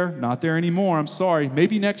almost there, not there anymore. I'm sorry.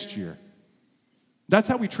 Maybe next year. That's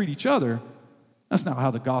how we treat each other. That's not how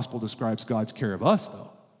the gospel describes God's care of us,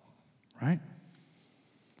 though, right?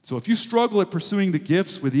 So if you struggle at pursuing the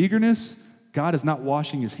gifts with eagerness, God is not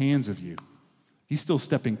washing his hands of you. He's still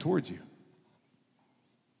stepping towards you.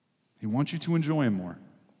 He wants you to enjoy him more.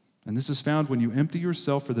 And this is found when you empty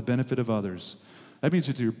yourself for the benefit of others. That means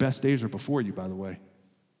that your best days are before you, by the way.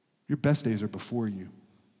 Your best days are before you.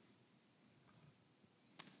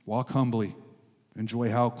 Walk humbly.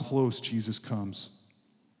 Enjoy how close Jesus comes.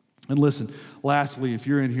 And listen, lastly, if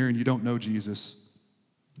you're in here and you don't know Jesus,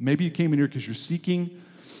 maybe you came in here because you're seeking.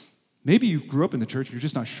 Maybe you grew up in the church and you're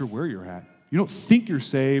just not sure where you're at. You don't think you're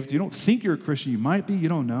saved. You don't think you're a Christian. You might be. You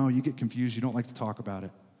don't know. You get confused. You don't like to talk about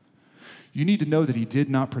it. You need to know that he did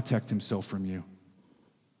not protect himself from you.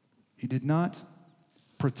 He did not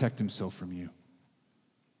protect himself from you.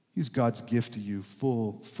 He's God's gift to you,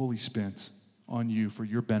 fully spent on you for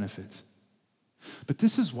your benefit. But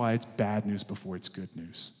this is why it's bad news before it's good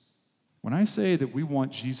news. When I say that we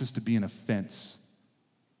want Jesus to be an offense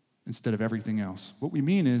instead of everything else, what we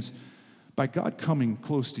mean is by God coming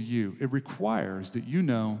close to you, it requires that you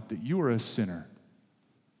know that you are a sinner,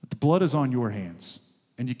 that the blood is on your hands,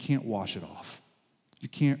 and you can't wash it off. You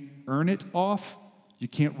can't earn it off. You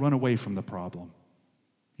can't run away from the problem.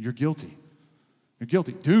 You're guilty. You're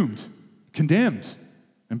guilty, doomed, condemned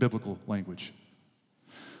in biblical language.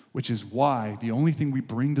 Which is why the only thing we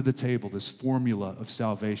bring to the table, this formula of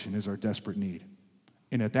salvation, is our desperate need.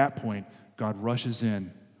 And at that point, God rushes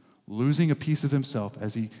in, losing a piece of himself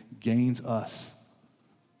as he gains us.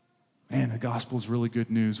 Man, the gospel is really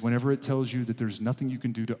good news whenever it tells you that there's nothing you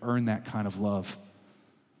can do to earn that kind of love.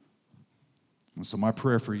 And so my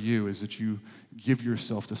prayer for you is that you give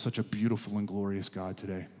yourself to such a beautiful and glorious God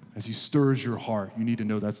today. As he stirs your heart, you need to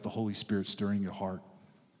know that's the Holy Spirit stirring your heart.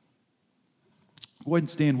 Go ahead and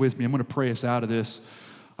stand with me. I'm going to pray us out of this.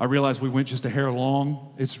 I realize we went just a hair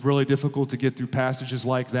long. It's really difficult to get through passages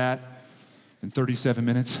like that in 37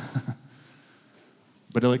 minutes.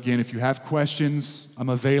 But again, if you have questions, I'm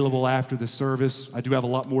available after the service. I do have a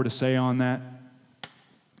lot more to say on that.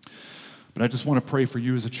 But I just want to pray for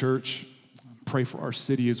you as a church, pray for our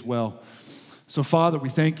city as well. So, Father, we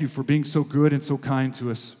thank you for being so good and so kind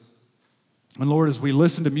to us. And Lord, as we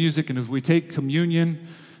listen to music and as we take communion,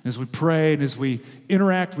 as we pray and as we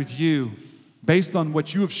interact with you, based on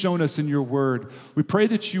what you have shown us in your word, we pray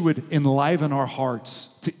that you would enliven our hearts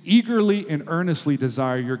to eagerly and earnestly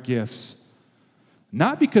desire your gifts.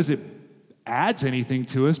 Not because it adds anything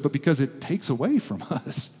to us, but because it takes away from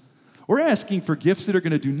us. We're asking for gifts that are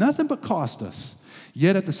going to do nothing but cost us.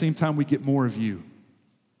 Yet at the same time, we get more of you.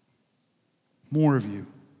 More of you.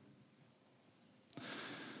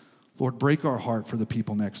 Lord, break our heart for the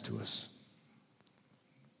people next to us.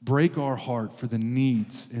 Break our heart for the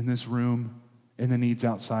needs in this room and the needs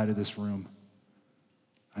outside of this room.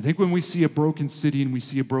 I think when we see a broken city and we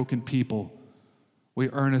see a broken people, we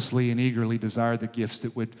earnestly and eagerly desire the gifts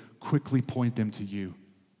that would quickly point them to you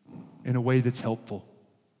in a way that's helpful.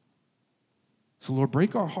 So, Lord,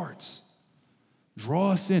 break our hearts.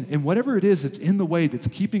 Draw us in. And whatever it is that's in the way that's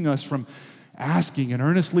keeping us from asking and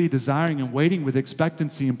earnestly desiring and waiting with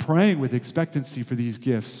expectancy and praying with expectancy for these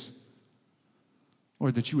gifts,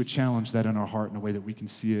 Lord, that you would challenge that in our heart in a way that we can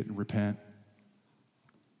see it and repent.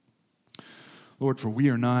 Lord, for we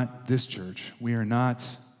are not this church. We are not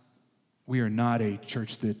a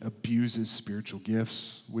church that abuses spiritual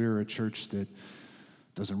gifts. We're a church that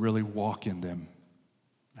doesn't really walk in them.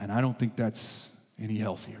 And I don't think that's any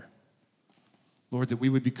healthier. Lord, that we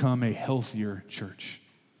would become a healthier church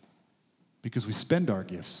because we spend our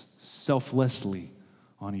gifts selflessly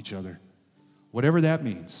on each other, whatever that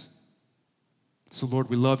means. So, Lord,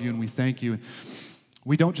 we love you and we thank you.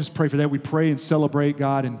 We don't just pray for that. We pray and celebrate,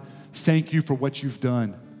 God, and thank you for what you've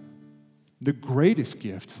done. The greatest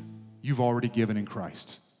gift you've already given in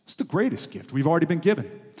Christ. It's the greatest gift we've already been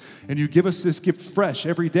given. And you give us this gift fresh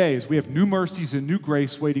every day as we have new mercies and new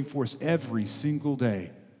grace waiting for us every single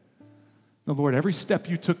day. Now, Lord, every step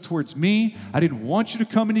you took towards me, I didn't want you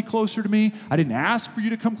to come any closer to me. I didn't ask for you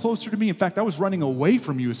to come closer to me. In fact, I was running away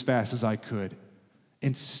from you as fast as I could.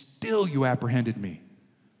 And still you apprehended me.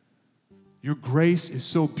 Your grace is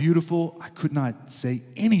so beautiful, I could not say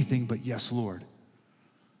anything but yes, Lord.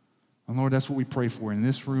 And Lord, that's what we pray for in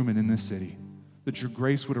this room and in this city, that your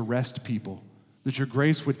grace would arrest people, that your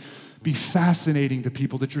grace would be fascinating to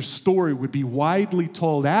people, that your story would be widely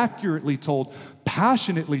told, accurately told,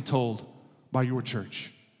 passionately told by your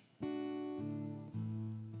church.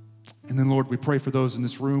 And then, Lord, we pray for those in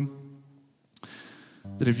this room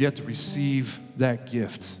that have yet to receive that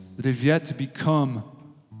gift, that have yet to become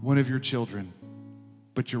one of your children,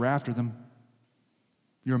 but you're after them.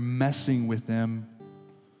 You're messing with them.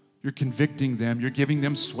 You're convicting them. You're giving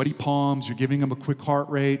them sweaty palms. You're giving them a quick heart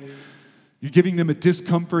rate. You're giving them a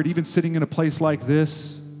discomfort even sitting in a place like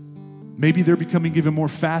this. Maybe they're becoming even more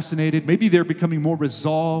fascinated. Maybe they're becoming more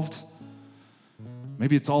resolved.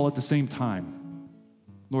 Maybe it's all at the same time.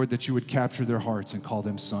 Lord, that you would capture their hearts and call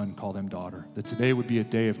them son, call them daughter. That today would be a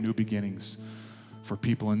day of new beginnings for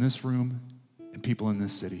people in this room and people in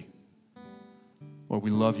this city. Lord, we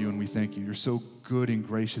love you and we thank you. You're so good and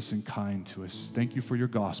gracious and kind to us. Thank you for your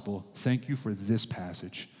gospel. Thank you for this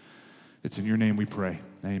passage. It's in your name we pray.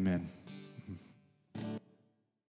 Amen.